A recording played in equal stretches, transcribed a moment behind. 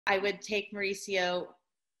I would take Mauricio,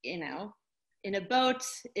 in a boat,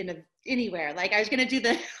 anywhere. Like I was gonna do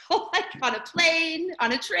the whole, like on a plane,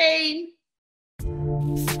 on a train.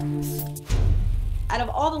 Out of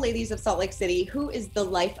all the ladies of Salt Lake City, who is the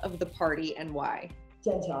life of the party and why?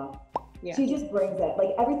 Jen Shaw. Yeah. She just brings it.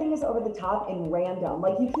 Like everything is over the top and random.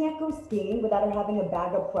 Like you can't go skiing without her having a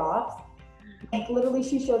bag of props. Like literally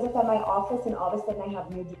she shows up at my office and all of a sudden I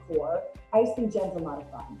have new decor. I just think Jen's a lot of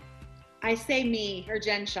fun. I say me or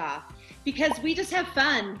Jen Shaw, because we just have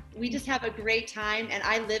fun. We just have a great time, and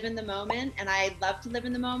I live in the moment, and I love to live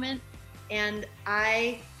in the moment, and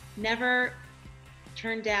I never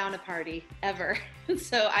turn down a party ever.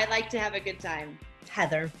 So I like to have a good time.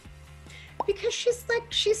 Heather, because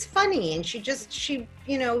she's funny, and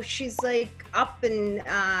she's like up, and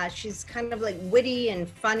she's kind of like witty and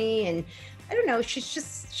funny, and I don't know,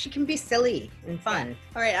 she can be silly and fun.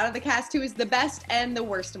 All right, out of the cast, who is the best and the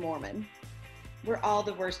worst Mormon? We're all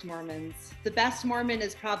the worst Mormons. The best Mormon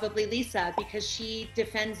is probably Lisa, because she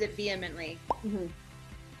defends it vehemently. Mm-hmm.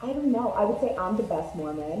 I don't know. I would say I'm the best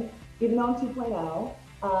Mormon, even though I'm 2.0.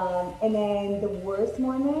 And then the worst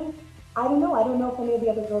Mormon, I don't know. I don't know if any of the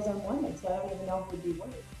other girls are Mormon, so I don't even know who would be worse.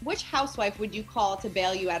 Which housewife would you call to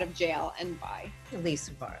bail you out of jail and why?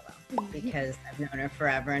 Lisa Barlow, because I've known her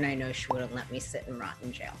forever and I know she wouldn't let me sit and rot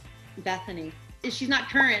in jail. Bethany. She's not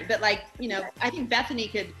current, but I think Bethany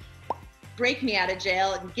could break me out of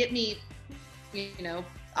jail and get me,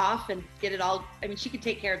 off and get it all. I mean, she could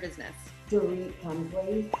take care of business. Dorit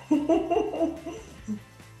Hemsley.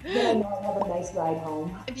 Then I know I have a nice ride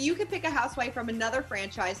home. If you could pick a housewife from another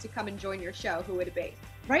franchise to come and join your show, who would it be?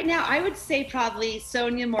 Right now, I would say probably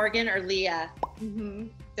Sonia Morgan or Leah. Mm-hmm.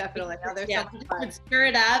 Definitely. Now there's something It fun. would stir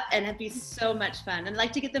it up, and it'd be so much fun. I'd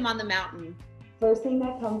like to get them on the mountain. First thing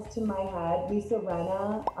that comes to my head, Lisa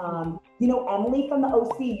Rinna. Emily from the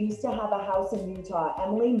OC used to have a house in Utah.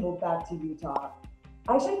 Emily moved back to Utah.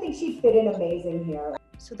 I actually think she'd fit in amazing here.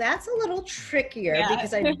 So that's a little trickier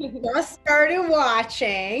because I just started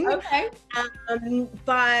watching. Okay.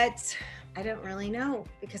 But I don't really know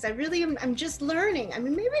because I'm just learning. I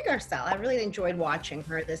mean, maybe Garcelle. I really enjoyed watching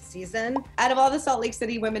her this season. Out of all the Salt Lake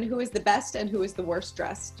City women, who is the best and who is the worst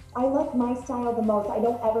dressed? I like my style the most. I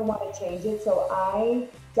don't ever want to change it, so I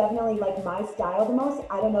definitely like my style the most.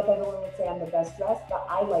 I don't know if everyone would say I'm the best dressed, but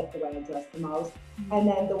I like the way I dress the most. Mm-hmm. And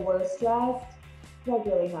then the worst dressed, I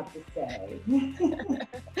really have to say.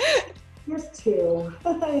 There's two.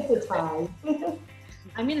 It's a tie.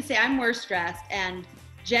 I'm going to say I'm worst dressed, and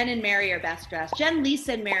Jen and Mary are best dressed. Jen,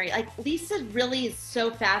 Lisa, and Mary. Like, Lisa really is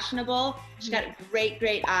so fashionable. She's got a great,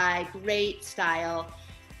 great eye, great style.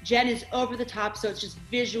 Jen is over the top, so it's just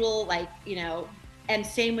visual, and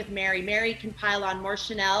same with Mary. Mary can pile on more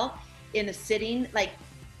Chanel in a sitting,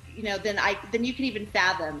 than you can even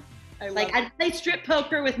fathom. I'd play strip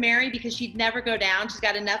poker with Mary because she'd never go down. She's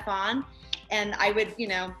got enough on. And I would,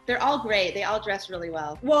 they're all great. They all dress really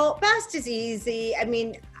well. Well, best is easy. I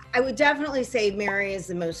mean, I would definitely say Mary is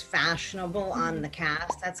the most fashionable on the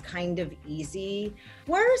cast. That's kind of easy.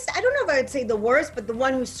 Worst, I don't know if I would say the worst, but the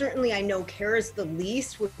one who certainly I know cares the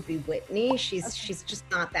least would be Whitney. She's just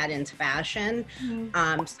not that into fashion.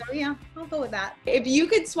 Mm-hmm. So yeah, I'll go with that. If you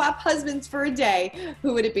could swap husbands for a day,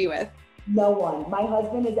 who would it be with? No one. My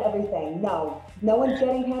husband is everything. No one's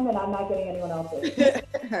getting him, and I'm not getting anyone else's.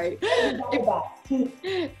 Right. Well,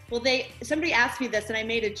 somebody asked me this, and I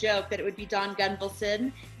made a joke that it would be Don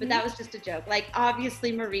Gunvalson, but that was just a joke. Like,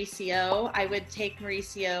 obviously Mauricio. I would take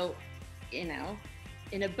Mauricio, in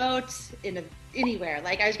a boat, anywhere.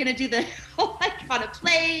 Like I was gonna do the whole, on a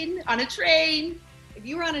plane, on a train. If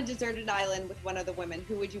you were on a deserted island with one of the women,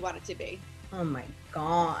 who would you want it to be? Oh my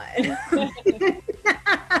God.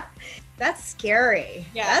 That's scary.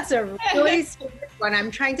 Yeah. That's a really scary one.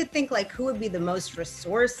 I'm trying to think who would be the most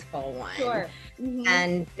resourceful one. Sure. Mm-hmm.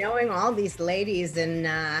 And knowing all these ladies and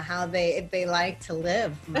how they like to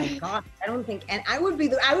live. Oh my God, I don't think. And I would be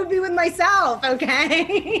with myself.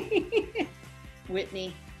 Okay.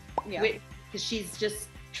 Whitney. Yeah. Because she's just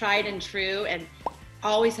tried and true and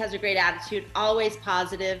always has a great attitude, always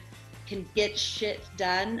positive, can get shit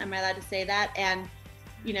done. Am I allowed to say that? And,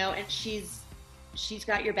 and she's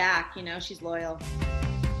got your back, she's loyal.